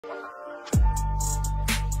Yo,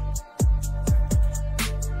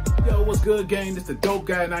 what's good, gang? This is the Dope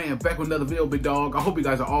Guy, and I am back with another video, big dog. I hope you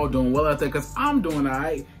guys are all doing well out there, because I'm doing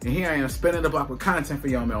alright. And here I am spinning the block with content for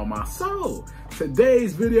y'all, man, on my soul.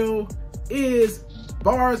 Today's video is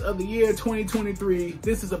Bars of the Year 2023.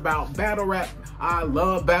 This is about battle rap. I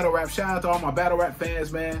love battle rap. Shout out to all my battle rap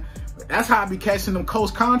fans, man. That's how I be catching them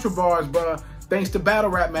Coast Contra bars, bro. Thanks to battle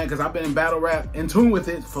rap, man, because I've been in battle rap, in tune with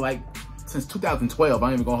it for since 2012. I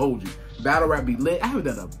ain't even gonna hold you. Battle rap be lit. I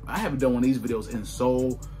haven't done one of these videos in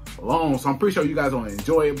so long, so I'm pretty sure you guys gonna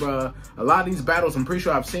enjoy it, bro. A lot of these battles I'm pretty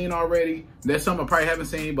sure I've seen already. There's some I probably haven't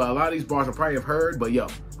seen, but a lot of these bars I probably have heard. But yo,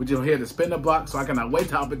 we're just here to spin the block, so I cannot wait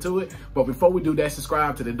to hop into it. But before we do that,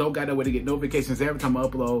 subscribe to the Dope Guy, that way to get notifications every time I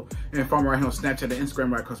upload. And from right here on Snapchat and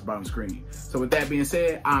Instagram, right across the bottom screen. So with that being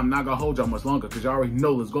said, I'm not gonna hold y'all much longer, because y'all already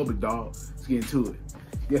know. Let's go, big dog. Let's get into it.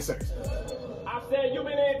 Yes, sir. I said you've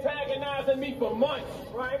been antagonizing me for months,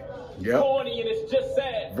 right? Yep. Corny and it's just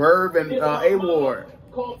sad. Verb and A-Ward.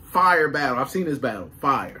 Fire battle. I've seen this battle.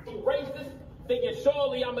 Fire. Racist, thinking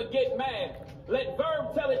surely I'ma get mad. Let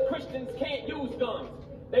Verb tell it Christians can't use guns.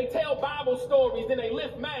 They tell Bible stories and they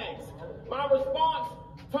lift mags. My response,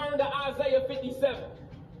 turn to Isaiah 57.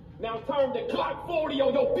 Now turn to Glock 40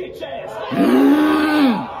 on your bitch ass.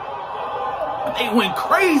 They went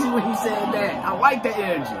crazy when he said that. I like that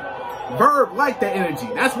energy. Verb like that energy.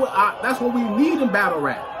 That's what we need in battle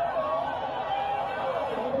rap.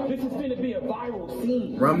 This is gonna be a viral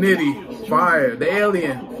scene. Rum Nitty, fire, the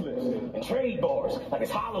alien. And trade bars, like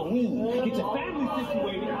it's Halloween. Get your family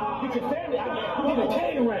situated. Get your family get a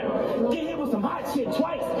K around. Get hit with some hot shit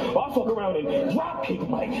twice. Or I'll fuck around and drop kick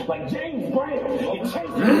Mike like James Brown. Get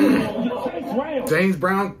Chase Brown. James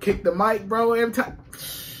Brown kicked the mic, bro, every time.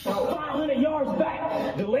 500 yards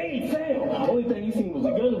back, delayed sound. Only thing you seen was a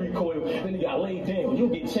gun recoil, then he got laid down. You'll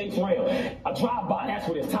get chased around. A drive-by, that's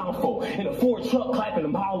what it's time for. In a Ford truck clapping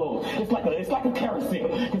them hollows. It's like a carousel,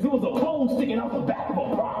 because it was a pole sticking out the back of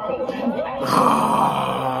a Bronco.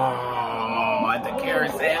 Oh, at the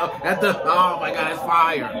carousel. Oh my God, it's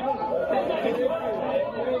fire.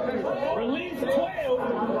 Release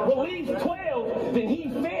 12, then he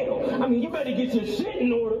failed. I mean, you better get your shit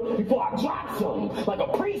in order before I drop something, like a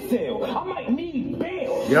pre-sale. I might need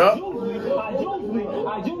bail. Yep.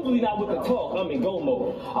 I usually not with the talk. I'm in go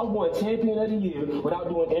mode. I won champion of the year without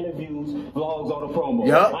doing interviews, vlogs, or the promo.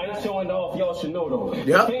 Yep. I ain't showing off. Y'all should know though. Yep.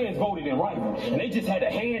 The fans voted in rival, and they just had to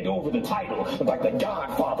hand over the title with like the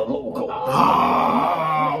Godfather logo.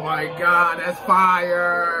 Oh my God, that's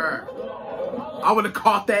fire. I would have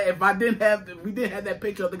caught that if we didn't have that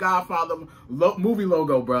picture of the Godfather movie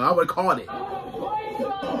logo, bro. I would have caught it.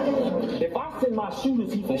 If I send my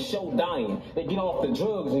shooters, he for sure dying. They get off the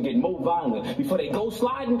drugs and get more violent. Before they go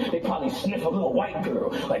sliding, they probably sniff a little white girl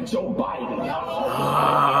like Joe Biden.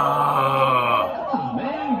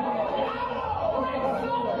 Man.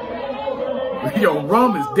 Yo,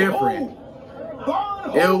 Rum is different.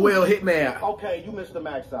 Ill Will Hitman. Okay, you Mr.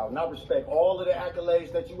 Max out, and I respect all of the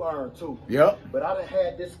accolades that you earned too. Yep. But I done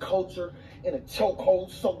had this culture in a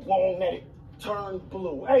chokehold so long that it turned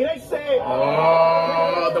blue. Hey, they said.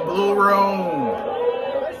 Oh, the blue room.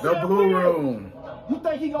 The blue room. You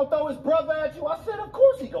think he gonna throw his brother at you? I said, of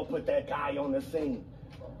course he gonna put that guy on the scene.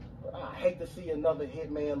 But I hate to see another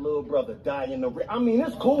Hitman little brother die in the ring. I mean,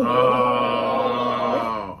 it's cool.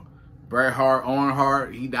 Oh. Bret Hart, Owen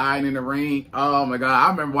Hart, he died in the ring. Oh my God, I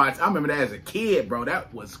remember that as a kid, bro.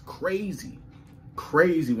 That was crazy.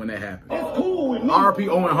 Crazy when that happened. It's cool with me. R.P.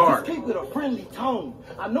 Owen Hart. Just keep it a friendly tone.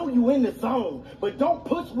 I know you in the zone, but don't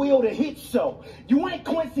push Will the hit show. You ain't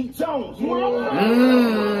Quincy Jones.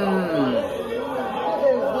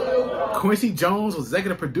 Quincy Jones was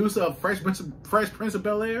executive producer of Fresh Prince of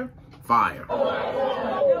Bel-Air. Fire.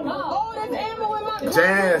 Oh, there's ammo in my car.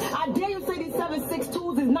 Jazz. I dare you say these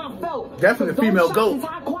 7.62s is not felt. Definitely a female goat. Is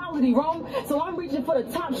high quality, Rome. So I'm reaching for the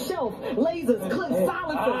top shelf. Lasers, clips,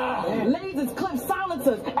 silencers. Lasers, clips,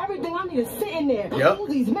 silencers. Everything I need is sitting there. Yep.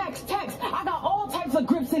 Uzis, Max, Tex. I got all types of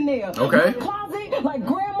grips in there. Okay. My closet, like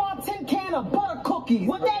grandma tin can of butter cookies.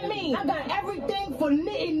 What that mean? I got everything for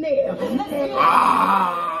knitting there. Let's get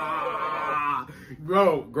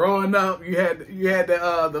Bro, growing up, you had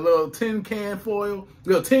the little tin can foil,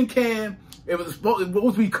 little tin can. It was supposed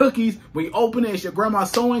to be cookies. When you open it, it's your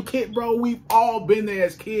grandma's sewing kit, bro. We've all been there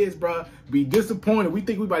as kids, bro. Be disappointed. We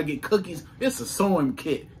think we about to get cookies. It's a sewing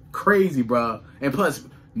kit. Crazy, bro. And plus,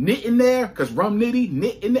 knit in there, because Rum Nitty,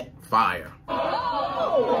 knit in it, fire.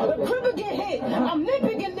 Oh, the crib'll get hit. I'm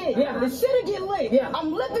nipping in it. Yeah. The shit'll get lit. Yeah.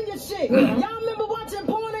 I'm lifting your shit. Y'all remember watching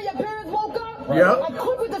porn and your parents woke up? Yep. I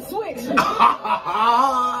quit with the switch.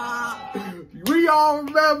 we all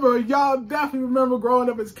remember. Y'all definitely remember growing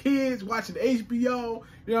up as kids, watching HBO,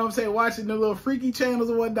 you know what I'm saying, watching the little freaky channels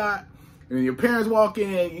and whatnot. And your parents walk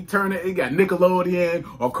in, you turn it, you got Nickelodeon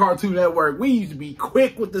or Cartoon Network. We used to be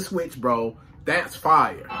quick with the switch, bro. That's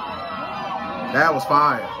fire. That was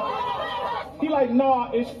fire. He like, nah,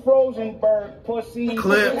 it's Frozenberg, pussy.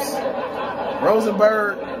 Clips.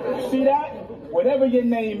 Rosenberg. See that? Whatever your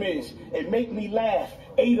name is, it make me laugh.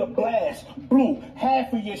 Ada Blast, Blue,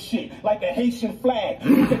 half of your shit like a Haitian flag.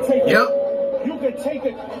 You can take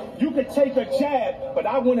you could take a jab, but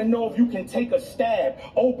I want to know if you can take a stab.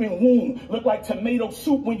 Open wound, look like tomato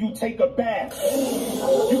soup when you take a bath.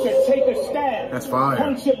 You can take a stab. That's fire.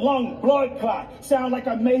 Punch your lung, blood clot. Sound like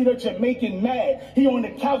I made a Jamaican mad. He on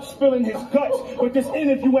the couch spilling his guts, but this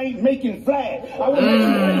interview ain't making Vlad. I want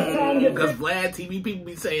to because Vlad TV people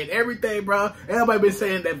be saying everything, bro. Everybody been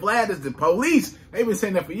saying that Vlad is the police. They've been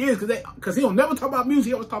saying that for years because he don't never talk about music.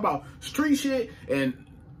 He always talk about street shit and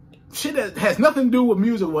shit that has nothing to do with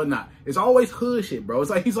music or whatnot. It's always hood shit, bro. It's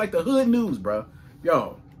like he's like the hood news, bro.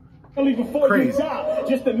 Yo. Before crazy. You die,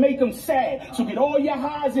 just to make them sad. So get all your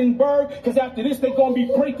Heisenberg, because after this, they're going to be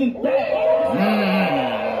Breaking Bad.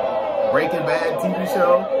 Breaking Bad TV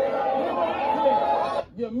show.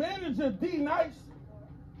 Your manager, D-Nice,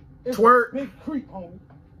 is Twerk. a big creep, homie.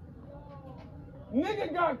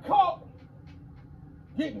 Nigga got caught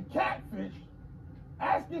getting catfish,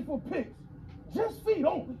 asking for pics. Just feet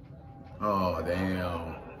only. Oh,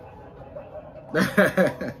 damn.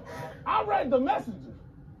 I read the messages.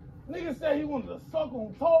 Nigga said he wanted to suck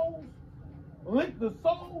on toes, lick the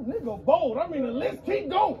soul. Nigga bold. I mean, the list keep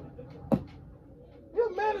going.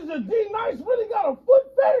 Your manager D-Nice really got a foot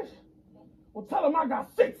fetish? Well, tell him I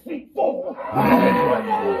got 6'4". Nigga,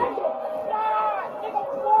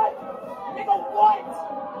 what? Nigga, what?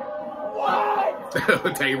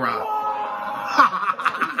 What? Tay-Rock.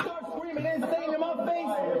 Start screaming insane in my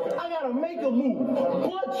face. I gotta make a move.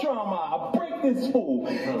 Blood trauma. I break this fool.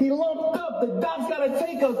 He lumped up. The doc's gotta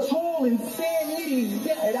take a toll. Insanity.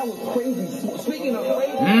 Yeah, that was crazy. Speaking of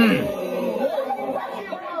crazy.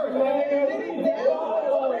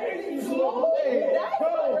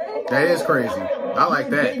 That is crazy. I like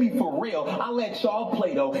that. Baby, for real. I let y'all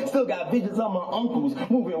play though. Still got visions of my uncles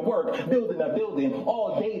moving work, building a building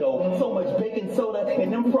all day though. So much baking soda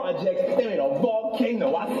in them projects. There ain't a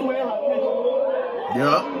volcano. I swear I catch.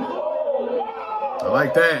 Yup. I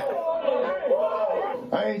like that.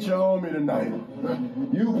 I ain't your homie tonight.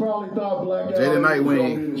 You probably thought Black Jada Album was Nightwing.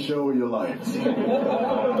 gonna be the show of your life.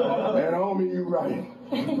 And homie, you right.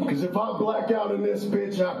 Because if I black out in this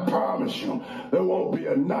bitch, I promise you, there won't be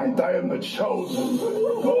a ninth. I am the chosen.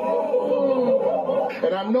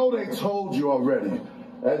 And I know they told you already.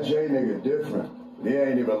 That J nigga different. He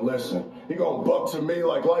ain't even listen. He gonna buck to me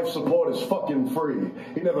like life support is fucking free.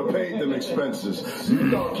 He never paid them expenses.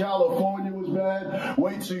 You thought California was bad?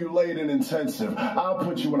 Wait till you laid in intensive. I'll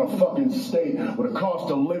put you in a fucking state where the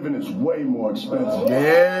cost of living is way more expensive.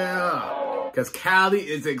 Yeah. Because Cali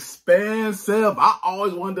is expensive. I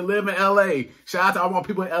always wanted to live in LA. Shout out to all my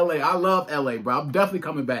people in LA. I love LA, bro. I'm definitely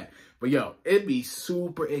coming back. But yo, it'd be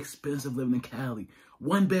super expensive living in Cali.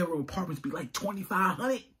 1-bedroom apartments be like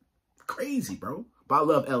 $2,500. Crazy, bro. But I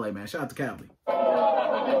love LA, man. Shout out to Cali.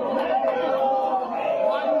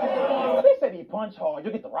 They said he punch hard,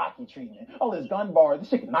 you get the Rocky treatment. All this gun bars, this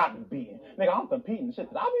shit cannot be beaten. Nigga, I'm competing. The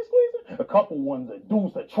shit that I be squeezing, a couple ones, a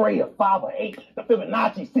deuce, a tray, a 5 or 8. The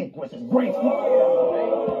Fibonacci sequence is great.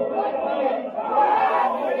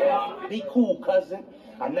 Be cool, cousin.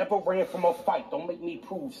 I never ran from a fight. Don't make me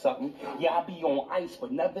prove something. Yeah, I be on ice,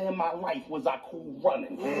 but never in my life was I cool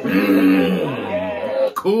running.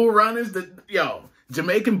 Yeah. Cool Runnings, yo,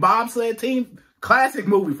 Jamaican bobsled team. Classic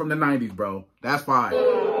movie from the 90s, bro. That's fine.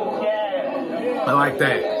 Yeah. I like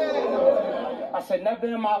that. I said, never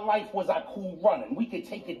in my life was I cool running. We could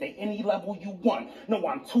take it to any level you want. No,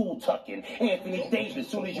 I'm tool tucking. Anthony Davis,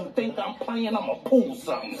 soon as you think I'm playing, I'ma pull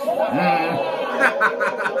something.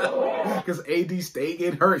 Because AD stay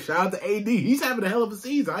getting hurt. Shout out to AD. He's having a hell of a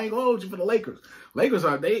season. I ain't gonna hold you for the Lakers. Lakers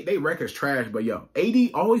are, they records trash, but yo,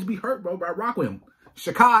 AD always be hurt, bro. But I rock with him.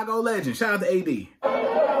 Chicago legend. Shout out to AD.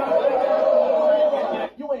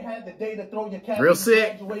 You ain't had the day to throw your cat. Real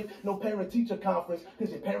sick. Graduate, no parent-teacher conference,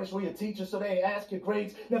 because your parents were your teachers, so they ain't ask your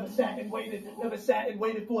grades. Never sat and waited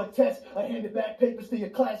for a test, or handed back papers to your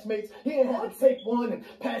classmates. He ain't had to take one and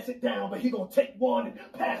pass it down, but he gonna take one and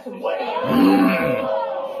pass it away.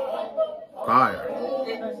 Fire.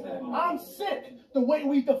 I'm sick. The way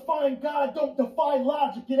we define God don't defy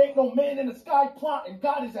logic. It ain't no man in the sky plotting.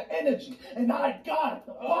 God is an energy, and I got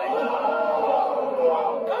it.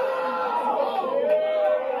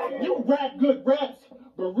 You rap good raps,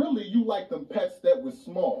 But really, you like them pets that was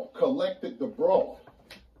small, collected the brawl.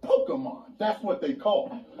 Pokemon, that's what they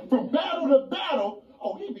call. From battle to battle,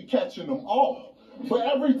 oh, he be catching them all. But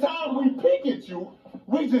every time we peek at you,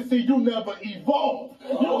 we just see you never evolve.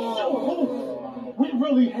 We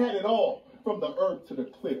really had it all, from the herb to the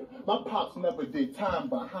clear. My pops never did time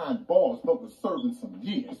behind bars, but was serving some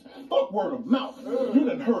years. Fuck word of mouth, you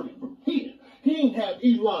done heard it from here. He ain't have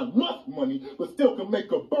Elon Musk money, but still can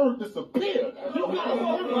make a bird disappear. You got a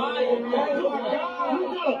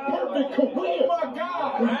perfect career. Oh my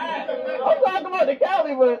God. I'm talking about the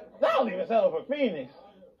Cali, but I don't even settle for Phoenix.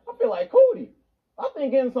 I feel like Cootie. I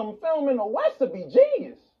think getting some film in the West would be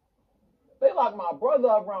genius. They locked my brother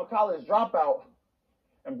up around college dropout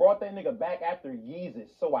and brought that nigga back after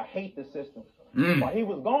Yeezus, so I hate the system. While he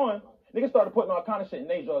was gone, niggas started putting all kind of shit in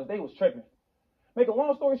their jaws. They was tripping. Make a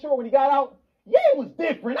long story short, when he got out, yeah, it was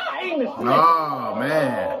different. I ain't the same. Oh,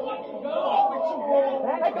 man.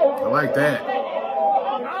 I like that.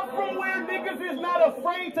 I'm from where niggas is not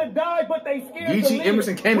afraid to die, but they scared to G.G. live.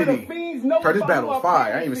 Emerson Kennedy. Heard this battle was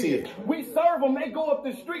fire. I didn't even see it. We serve them. They go up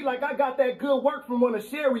the street like I got that good work from one of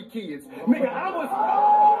Sherry kids. Nigga, I was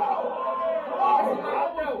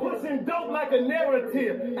pushing dope like a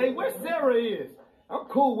narrative. Hey, where Sarah is? I'm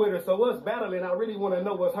cool with her, so us battling, I really want to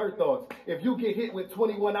know what's her thoughts. If you get hit with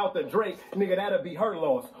 21 out the Drake, nigga, that'll be her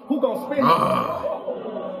loss. Who gonna spin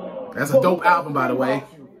That's a dope album, by the way.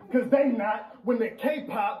 Cause they not. When the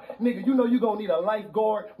K-pop, nigga, you know you gonna need a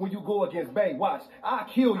lifeguard when you go against Bay. Watch, I'll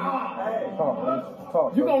kill you.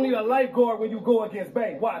 You gonna need a lifeguard when you go against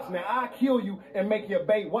Bay. Watch, now I'll kill you and make your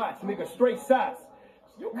Bay watch, nigga, straight shots.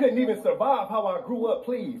 You couldn't even survive how I grew up,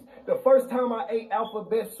 please. The first time I ate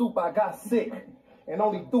alphabet soup, I got sick. And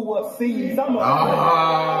only threw up seeds. I'm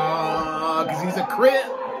cause he's a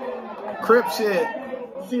Crip shit.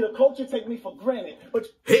 See, the culture take me for granted, but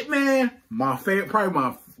Hitman, my favorite,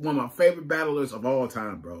 probably one of my favorite battlers of all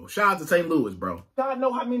time, bro. Shout out to St. Louis, bro. God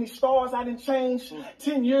know how many stars I didn't change.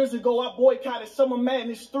 10 years ago, I boycotted Summer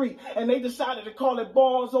Madness 3, and they decided to call it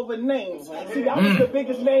bars over names. See, I was the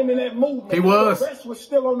biggest name in that movement. He was. The rest was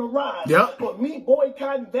still on the rise. Yep. But me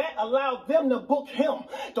boycotting that allowed them to book him.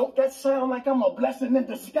 Don't that sound like I'm a blessing in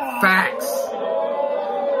disguise? Facts.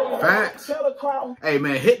 Hey,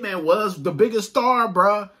 man, Hitman was the biggest star,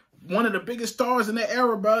 bro. One of the biggest stars in that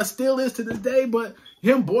era, bro. Still is to this day, but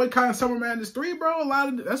him boycotting Summer Madness 3, bro,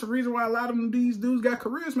 that's the reason why a lot of these dudes got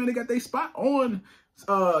careers, man. They got their spot on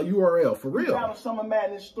URL, for real. Out of Summer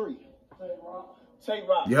Madness 3. Tay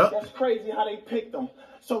Roc. Yep. That's crazy how they picked them.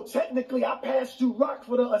 So technically, I passed you Rock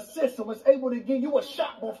for the assist and was able to give you a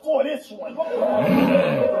shot before this one.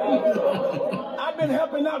 I've been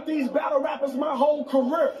helping out these battle rappers my whole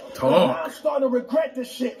career. Now I'm starting to regret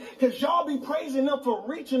this shit, because y'all be praising them for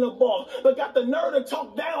reaching the ball, but got the nerve to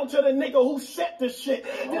talk down to the nigga who set this shit.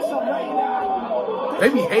 This a right now. They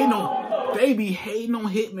be hating on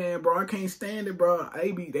Hitman, bro. I can't stand it, bro.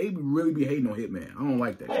 They really be hating on Hitman. I don't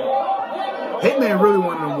like that shit. Hitman really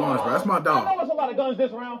one of them ones, bro. That's my dog. I know there's a lot of guns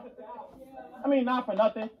this round. I mean, not for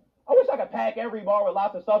nothing. I wish I could pack every bar with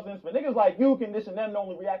lots of substance, but niggas like you can and them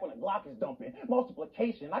only react when a Glock is dumping.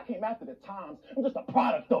 Multiplication, I came after the times. I'm just a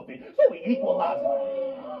product of it, so we equalize them.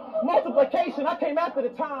 Multiplication, I came after the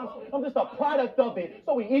times. I'm just a product of it,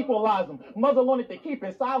 so we equalize them. Mother wanted to keep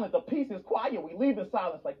it silent. The peace is quiet. We leave in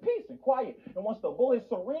silence like peace and quiet. And once the bullet's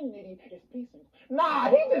serenity, it's peace and... Nah,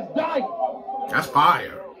 he just died. That's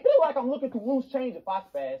fire. It's like I'm looking to lose change if I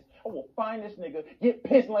spaz. I will find this nigga, get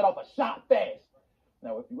pissed and let off a shot fast.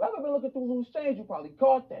 Now, if you ever been looking through loose change, you probably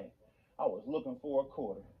caught that. I was looking for a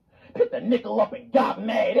quarter. Picked the nickel up and got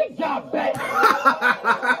mad. It got back. That's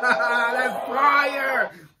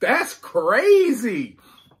fire. That's crazy.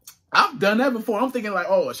 I've done that before. I'm thinking like,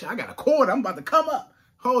 oh, shit, I got a quarter. I'm about to come up.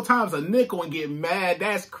 Whole time's a nickel and get mad.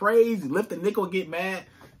 That's crazy. Lift the nickel, get mad.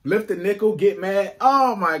 Lift the nickel, get mad.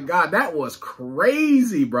 Oh, my God. That was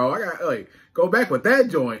crazy, bro. I got to go back with that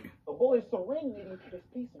joint. The bullet's serenity is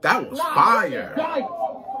peace. That was fire.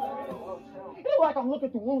 It's like I'm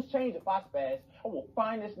looking through loose change if I spaz. I will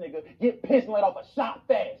find this nigga, get pissed and let off a shot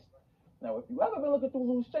fast. Now, if you ever been looking through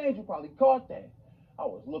loose change, you probably caught that. I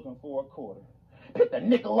was looking for a quarter. Picked the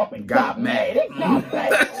nickel up and got mad. It got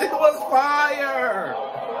back. That shit was fire.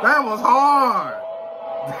 That was hard.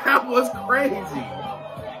 That was crazy.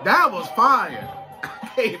 That was fire. I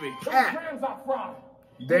can't even cap.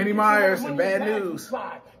 Danny Myers and Bad News.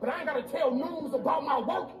 But I ain't gotta tell news about my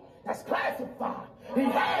work. That's classified. He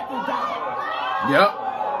had to die. Yep.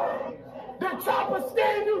 The chopper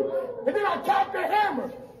stand you, and then I tap the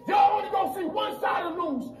hammer. Y'all only gonna see one side of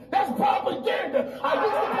news. That's propaganda.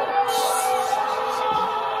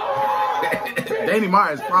 Danny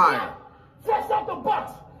Myers fire. fresh out the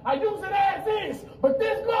box. I use it as is. But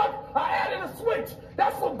this month, I added a switch.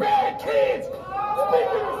 That's for bad kids.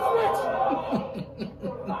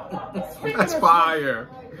 Speaking That's of fire.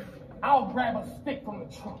 switch, I'll grab a stick from the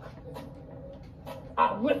trunk.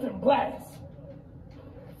 I'll lift and blast.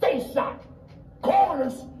 Face shot.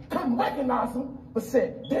 Coroners couldn't recognize him, but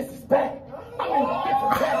said, this is bad. I mean, this is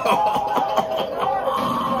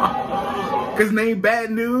bad. His name Bad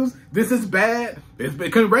News. This is bad. They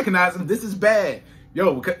couldn't recognize him. This is bad.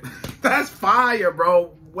 Yo, that's fire,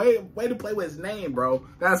 bro. Way to play with his name, bro.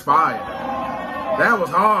 That's fire. That was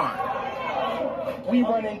hard. We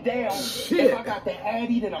running down. Shit. If I got the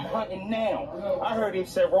Addy, then I'm hunting now. I heard him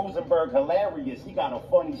say Rosenberg hilarious. He got a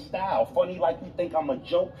funny style. Funny like you think I'm a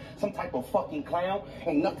joke. Some type of fucking clown.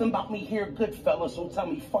 Ain't nothing about me here, good fellas, so tell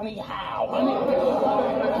me funny how.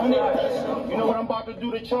 You know what I'm about to do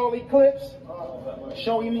to Charlie Clips?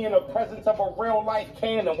 Showing me in the presence of a real life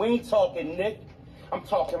cannon. We ain't talking, Nick. I'm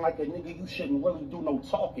talking like a nigga you shouldn't really do no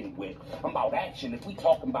talking with. I'm about action. If we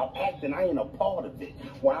talking about acting, I ain't a part of it.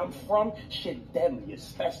 Where I'm from, shit deadly.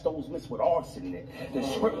 Asbestos mixed with arsenic. The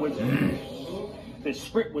script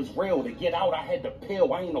was real. To get out, I had to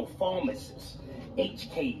pill. I ain't no pharmacist.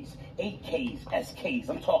 HKs, 8Ks, SKs.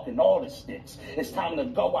 I'm talking all the sticks. It's time to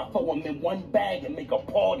go. I throw them in one bag and make a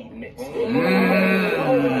party mix.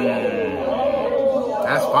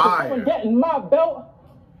 That's fire. Forgetting my belt.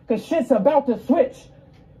 Cause shit's about to switch.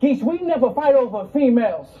 Geese, we never fight over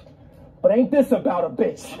females. But ain't this about a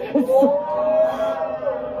bitch?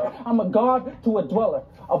 I'm a guard to a dweller,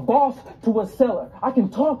 a boss to a seller. I can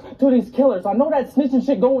talk to these killers. I know that snitching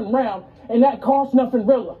shit going round, and that costs nothing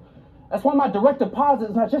realer. That's why my direct deposit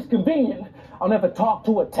is not just convenient. I'll never talk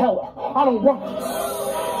to a teller. I don't want.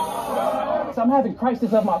 So I'm having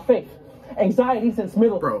crisis of my faith. Anxiety since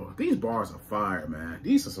middle. Bro, these bars are fire, man.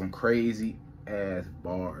 These are some crazy ass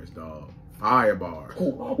bars, dog. Fire bars.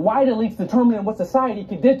 Why the leaks determining what society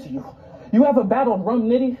can do to you? You ever battled rum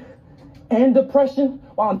nitty and depression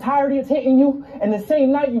while entirety is hitting you, and the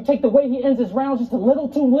same night you take the way he ends his rounds just a little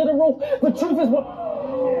too literal? The truth is what.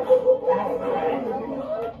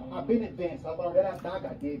 I've been advanced. I learned that after I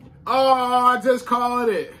got gig. Oh, I just called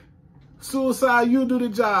it. Suicide, you do the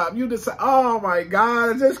job. You decide. Oh my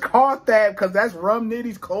God, I just caught that because that's Rum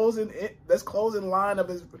Nitty's closing. That's closing line of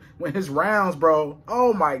his rounds, bro.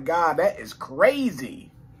 Oh my God, that is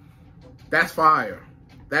crazy. That's fire.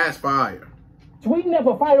 That's fire. We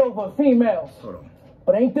never fight over females. Hold on.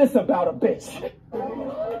 But ain't this about a bitch?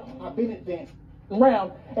 I've been advanced.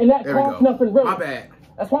 Round, and that costs nothing really. My bad.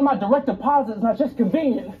 That's why my direct deposit is not just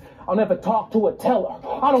convenient. I'll never talk to a teller.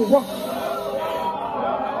 I don't want.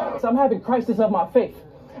 So I'm having crisis of my faith.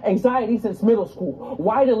 Anxiety since middle school.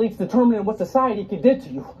 Why the leaks determining what society can do to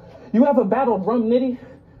you? You ever battled rum nitty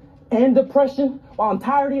and depression while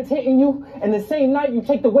entirety is hitting you, and the same night you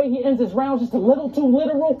take the way he ends his rounds just a little too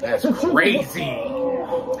literal? That's crazy.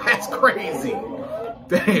 That's crazy.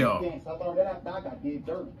 Damn. I learned that after I got gig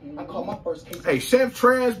dirt. I called my first case. Hey, Chef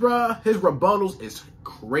Trash, bro, his rebuttals is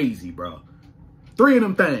crazy, bro. 3 of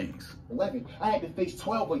them things. 11. I had to face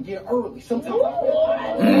 12 a year early. Sometimes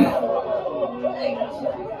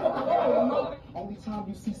only time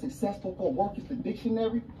you see successful for work is the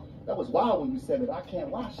dictionary. That was wild when you said it. I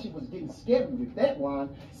can't lie. Shit was getting scary with that line.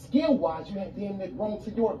 Skill-wise, you had damn near grown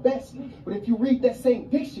to your best. But if you read that same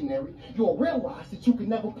dictionary, you'll realize that you can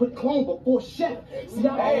never put clone before chef. See,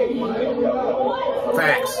 Facts.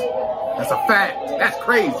 That's a fact. That's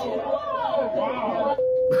crazy.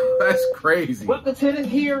 That's crazy. Welcome to this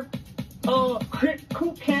here Crip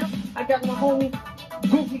Coop Camp. I got my homie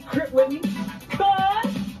Goofy Crip with me.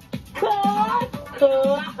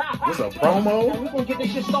 This a promo? Now we're gonna get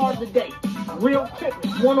this shit started today. Real quick,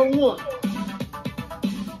 101.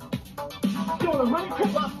 Doing a running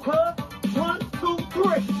Crip up, cuz. 1, 2,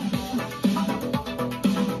 3.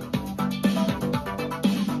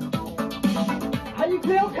 How you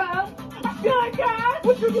feel, cuz? I'm good, guys.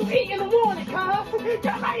 What you eat in the morning, cuz? Cuz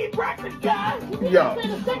I eat breakfast, guys. Yo.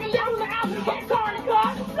 The second level of the album, get started,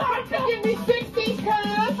 cuz. Sorry, give me 60,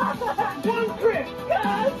 cuz. 1 Crip,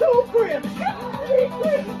 cuz. 2 Crip, cuz. 3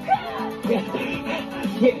 Crip, cuz.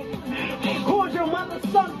 Yeah. Who's your mother's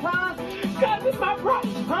son, cuz? Cuz it's my brother,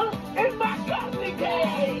 huh? It's my cousin,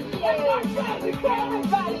 cuz. It's my cousin, cuz.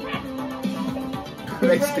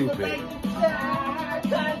 They stupid.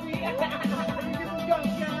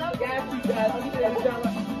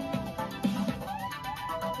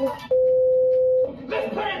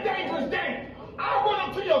 Let's play a dangerous game. I run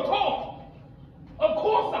up to your car. Of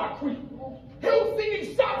course I creep. He'll see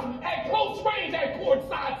these shots at close range at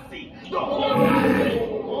courtside seat. The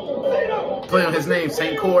Play on his name,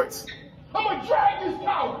 St. Courts. I'm gonna drag this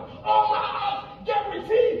coward. All my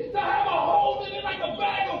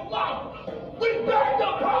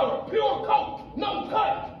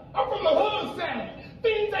hood savvy.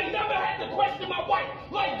 Things ain't never had to question my wife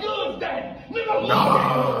like goods, daddy. Nigga, look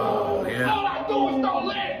at me. All I do is throw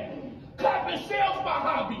lead. Clapping shells my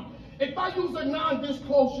hobby. If I use a nine this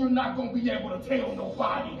close, you're not gonna be able to tell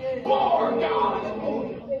nobody. Bar God.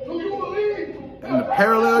 Do you believe? In the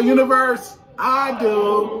parallel universe, I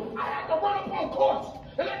do. I had to run up on course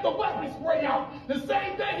and let the weapons spray out. The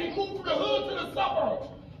same day he moved from the hood to the suburbs.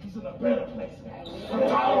 He's in a better place now.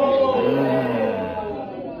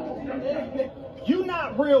 You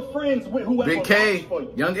not real friends with whoever Big K, for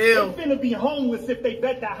you. Young Ill. They finna be homeless if they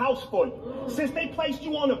bet that house for you. Since they placed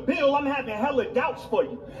you on a bill, I'm having hella doubts for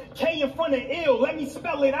you. K in front of ill, let me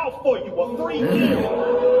spell it out for you. A 3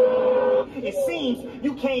 ill. It seems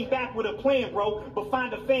you came back with a plan, bro, but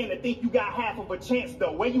find a fan that think you got half of a chance,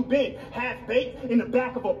 though. Where you been? Half-baked in the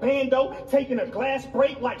back of a bando, taking a glass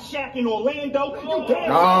break like Shaq in Orlando. You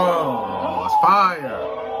damn. Oh, it's fire.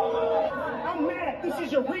 I'm mad. This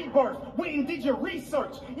is your rebirth. Went and did your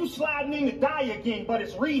research. You sliding in to die again, but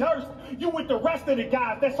it's rehearsed. You with the rest of the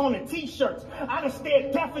guys that's on the t-shirts. I done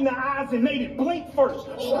stared death in the eyes and made it blink first.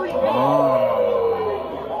 Street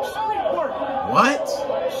work. Street work. What?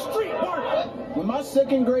 Street work. When my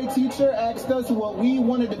second grade teacher asked us what we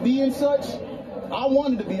wanted to be and such, I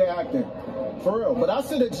wanted to be an actor. For real. But I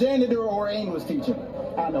said a janitor or an English teacher.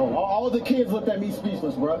 I know. All the kids looked at me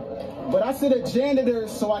speechless, bro. But I said a janitor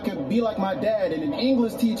so I could be like my dad, and an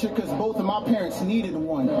English teacher because both of my parents needed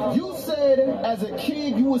one. You said as a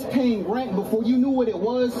kid you was paying rent before you knew what it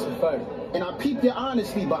was. And I peeped it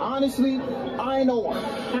honestly, but honestly, I know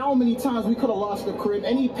how many times we could have lost the crib.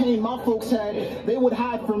 Any pain my folks had, they would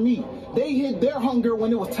hide from me. They hid their hunger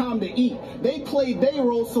when it was time to eat. They played their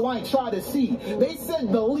role so I ain't try to see. They said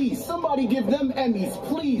the least. Somebody give them Emmys,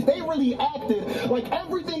 please. They really acted like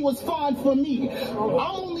everything was fine for me.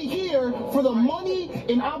 I'm only here for the money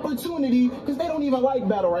and opportunity because they don't even like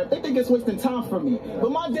battle rap. They think it's wasting time for me.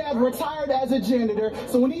 But my dad retired as a janitor,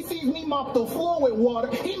 so when he sees me mop the floor with water,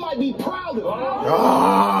 he might be proud of me.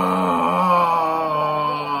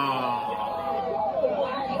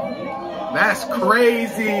 That's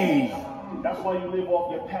crazy. That's why you live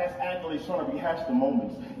off your past accolades trying to rehash the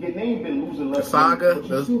moments. Your name been losing less. The saga,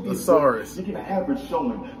 the thesaurus. You get an average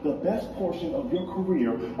showing. The best portion of your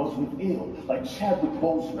career was with ill, like Chadwick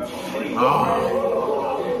Boseman.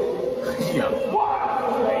 Yeah.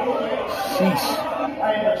 Sheesh.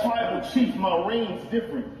 I am a tribal chief. My reign's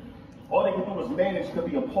different. All they can do is manage to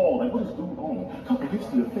be appalled. Like, what is dude on? Couple hits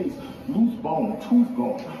to the face, loose bone, tooth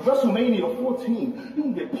gone. WrestleMania 14, you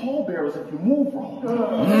can get pallbearers if you move wrong.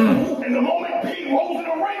 And the moment Pete rolls in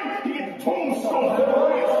the ring, he gets the tombstone.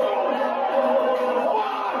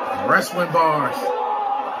 Wrestling bars.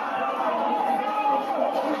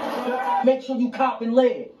 Make sure you copping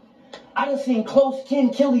lead. I done seen close kin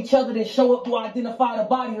kill each other then show up to identify the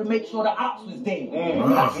body to make sure the ops was dead.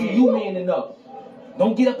 I see you man enough.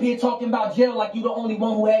 Don't get up here talking about jail like you the only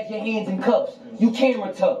one who had your hands in cuffs. You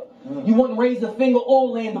camera tough. You wouldn't raise a finger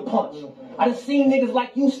or land a punch. I done seen niggas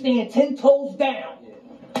like you stand 10 toes down.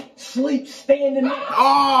 Sleep standing up. I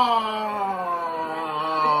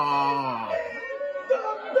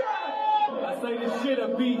say this shit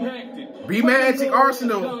a be hectic. Be Magic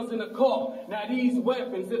Arsenal. Guns in the car. Now these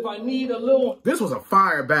weapons, if I need a little. This was a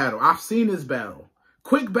fire battle. I've seen this battle.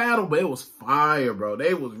 Quick battle, but it was fire, bro.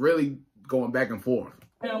 They was really going back and forth.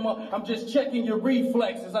 I'm just checking your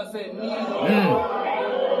reflexes. I said,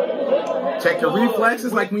 Check your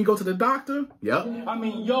reflexes like when you go to the doctor? Yep. I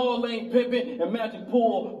mean, y'all ain't pimping and Magic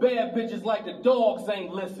pull bad bitches like the dogs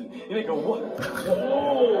ain't listen. And they go, what?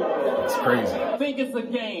 It's crazy. Think it's a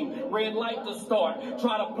game. Red light to start.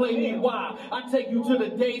 Try to play me why. I take you to the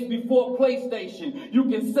days before PlayStation. You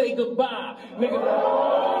can say goodbye. Nigga.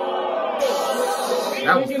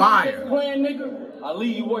 That was fire. Plan, nigga. I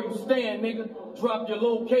leave you where you stand, nigga. Drop your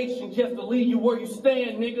location just to leave you where you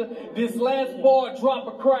stand, nigga. This last bar drop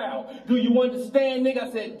a crowd. Do you understand, nigga?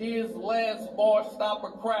 I said this last bar stop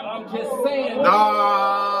a crowd. I'm just saying.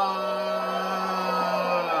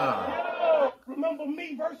 Remember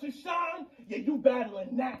me versus Sean? Yeah, you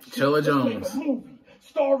battling that. Chilla Jones. Movie,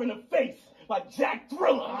 star in the face like Jack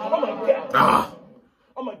Thriller. I'm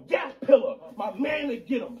a gas pillar. My man to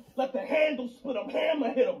get him. Let the handle split him.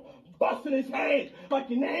 Hammer hit him. Busting his head like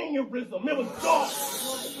an aneurysm. It was dark.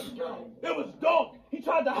 It was dark. He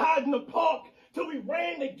tried to hide in the park till we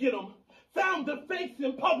ran to get him. Found the face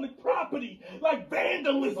in public property like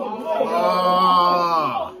vandalism.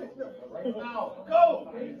 Go.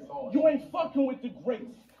 You ain't fucking with the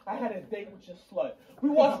greats. I had a date with your slut. We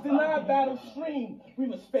watched the live battle stream. We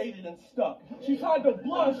was faded and stuck. She tried to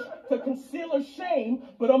blush to conceal her shame,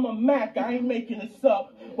 but I'm a Mac. I ain't making this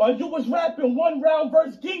up. While you was rapping 1 round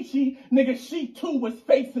verse Geechee, nigga, she too was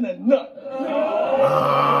facing a nut.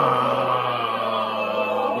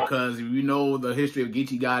 Because if you know the history of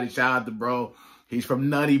Geechee Gotti, shout out to bro. He's from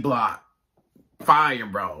Nutty Block. Fire,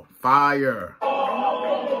 bro. Fire.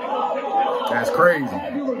 That's crazy.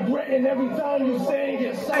 Every time you say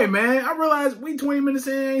it. Hey, man, I realized we 20 minutes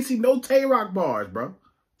in, I ain't see no Tay-Rock bars, bro.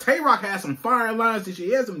 Tay-Rock has some fire lines this year.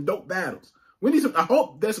 He has some dope battles. We need some, I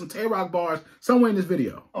hope there's some Tay-Rock bars somewhere in this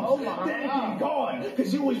video. Oh my God,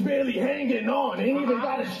 because you was barely hanging on. Ain't even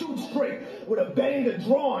got to shoot straight with a banger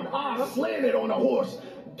drawn. I slanted on a horse.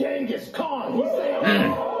 Genghis Khan. He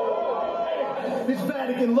said, this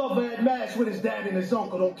Vatican lover had mass with his dad and his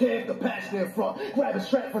uncle. Don't care if the pastor in front. Grab a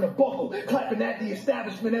strap from the buckle. Clapping at the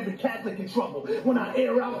establishment, every Catholic in trouble. When I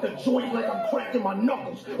air out the joint like I'm cracking my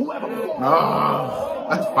knuckles. Whoever oh,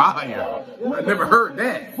 that's fire. I never heard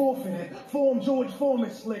that. Forfeited. Form George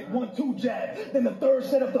Foreman slick. 1-2 jab. Then the third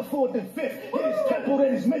set up the fourth and fifth. Hit his temple,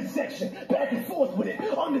 then his midsection. Back and forth with it.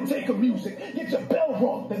 Undertaker music. Get your bell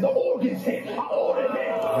rung. Then the organs hit. I ordered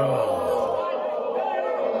it.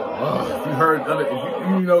 If you heard,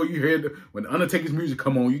 you heard when the Undertaker's music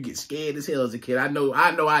come on, you get scared as hell as a kid. I know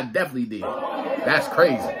I definitely did. That's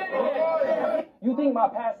crazy. You think my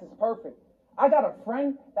past is perfect? I got a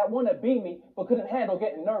friend that wanted to beat me, but couldn't handle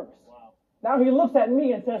getting nervous. Now he looks at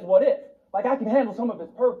me and says, what if? Like I can handle some of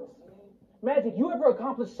his purpose. Magic, you ever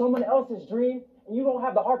accomplished someone else's dream, and you don't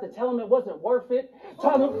have the heart to tell him it wasn't worth it?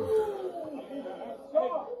 Tell him,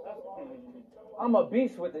 I'm a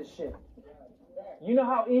beast with this shit. You know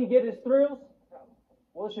how E get his thrills?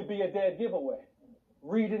 Well, it should be a dead giveaway.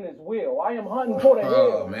 Reading his will. I am hunting for the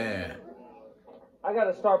hill. Oh, man. I got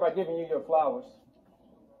to start by giving you your flowers.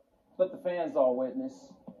 Let the fans all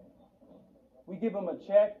witness. We give them a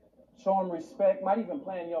check, show them respect, might even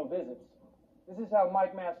plan your visits. This is how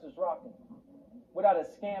Mike Masters rocking. Without a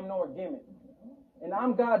scam nor gimmick. And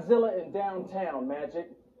I'm Godzilla in downtown,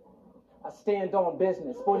 Magic. I stand on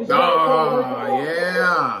business. For these yeah.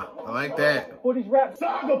 I like that. For these rap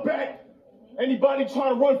Saga back. Anybody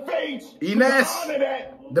trying to run fades? Ines.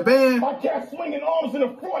 The band. My cat swinging arms in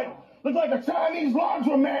the front. Look like a Chinese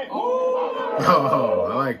laundromat. Oh,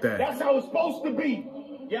 I like that. That's how it's supposed to be.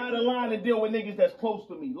 Get out of line and deal with niggas that's close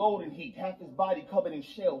to me. Loading heat. Half his body covered in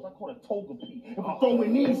shells. I call it toga pea. If we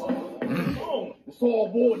throwing these, boom, it's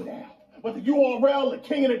all war now. But the URL, the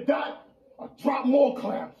king of the dot, I drop more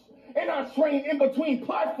clowns. And I train in between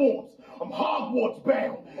platforms. I'm Hogwarts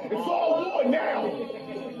bound. It's all war now.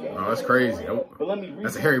 Oh, that's crazy.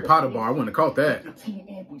 That's a Harry Potter bar. I wouldn't have caught that.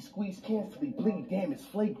 We squeeze cancelly, bleed, damn, it's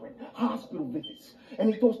flagrant. Hospital visits.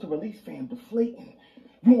 And he goes to release fam deflating.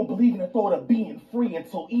 You won't believe in the thought of being free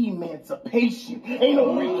until emancipation. Ain't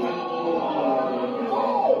no recap.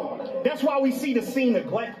 That's why we see the scene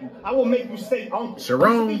neglect you. I will make you say uncle.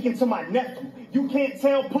 Sharon. I'm speaking to my nephew. You can't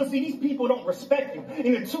tell pussy, these people don't respect you.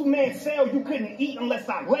 In a 2-man cell, you couldn't eat unless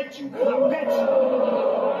I let you. I bet you.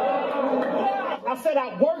 I said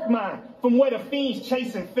I work mine from where the fiends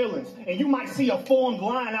chasing feelings. And you might see a formed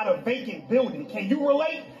line out of vacant building. Can you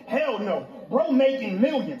relate? Hell no. Bro making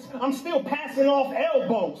millions. I'm still passing off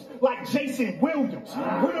elbows like Jason Williams.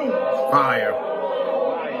 Fire.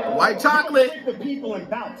 White chocolate. The people in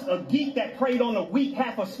bounce. A geek that preyed on the weak,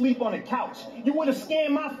 half asleep on the couch. You would have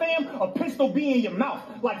scammed my fam, a pistol be in your mouth.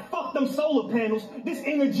 Like fuck them solar panels. This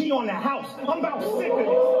energy on the house. I'm about sick of this.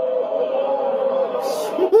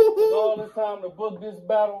 All this time to book this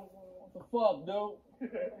battle. What the fuck, dude?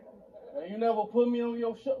 And you never put me on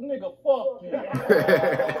your show, nigga. Fuck you.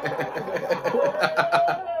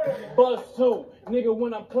 Buzz 2, nigga.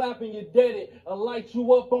 When I'm clapping, you dead it. I light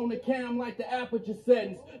you up on the cam like the aperture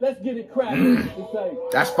settings. Let's get it cracking.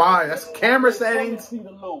 That's fine. That's camera settings. Come and see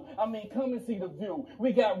the loot. I mean, come and see the view.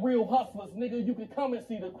 We got real hustlers, nigga. You can come and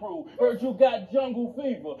see the crew. Heard you got jungle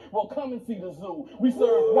fever. Well, come and see the zoo. We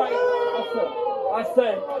serve white.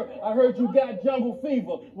 I heard you got jungle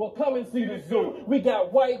fever. Well, come and see the zoo. We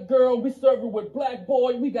got white girl. We serve it with black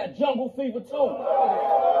boy. We got jungle fever too.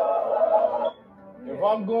 If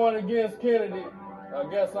I'm going against Kennedy, I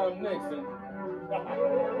guess I'm Nixon.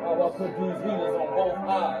 How I put these heaters on both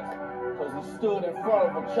eyes? Cause he stood in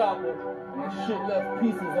front of a chopper and the shit left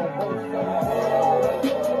pieces on both sides.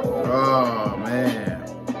 Oh man.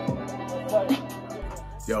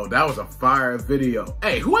 Yo, that was a fire video.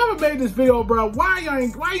 Hey, whoever made this video, bro, why you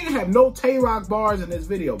ain't have no Tay-Rock bars in this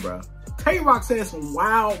video, bro? Tay-Rock said some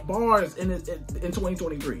wild bars in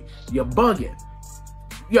 2023. You're bugging.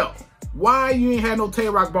 Yo, why you ain't had no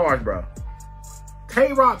Tay-Rock bars, bro?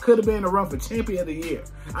 Tay-Rock could have been in the run for champion of the year.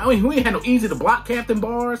 I mean, we ain't had no easy to block captain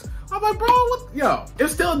bars. I'm like, bro, what? Yo,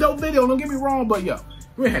 it's still a dope video. Don't get me wrong, but yo,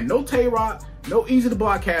 we ain't had no Tay-Rock. No Easy the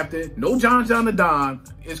Block Captain. No John the Don.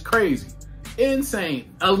 It's crazy.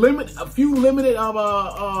 Insane. A few limited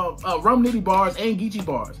Rum Nitty bars and Geechee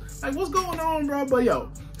bars. Like, what's going on, bro? But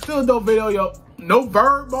yo, still a dope video, yo. No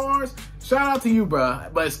Verb bars. Shout out to you, bro.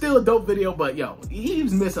 But it's still a dope video. But yo,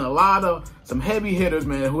 he's missing a lot of some heavy hitters,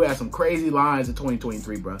 man, who had some crazy lines in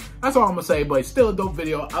 2023, bro. That's all I'm gonna say. But it's still a dope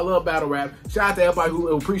video. I love battle rap. Shout out to everybody who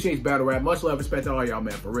appreciates battle rap. Much love, respect to all y'all,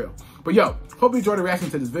 man, for real. But yo, hope you enjoyed the reaction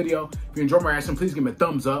to this video. If you enjoyed my reaction, please give me a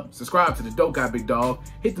thumbs up. Subscribe to the Dope Guy Big Dog.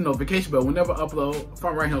 Hit the notification bell whenever I upload.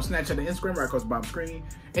 Find right here on Snapchat and Instagram, right across the bottom screen.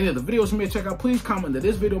 Any of the videos you may check out, please comment to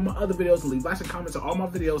this video, my other videos, and leave likes and comments on all my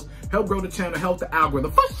videos. Help grow the channel, help the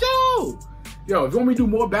algorithm. For sure! Yo, if you want me to do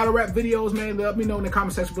more battle rap videos, man, let me know in the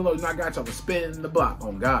comment section below. You know, I got y'all to spin the block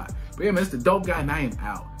on God. But yeah, man, it's the Dope Guy, and I am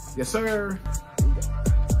out. Yes, sir.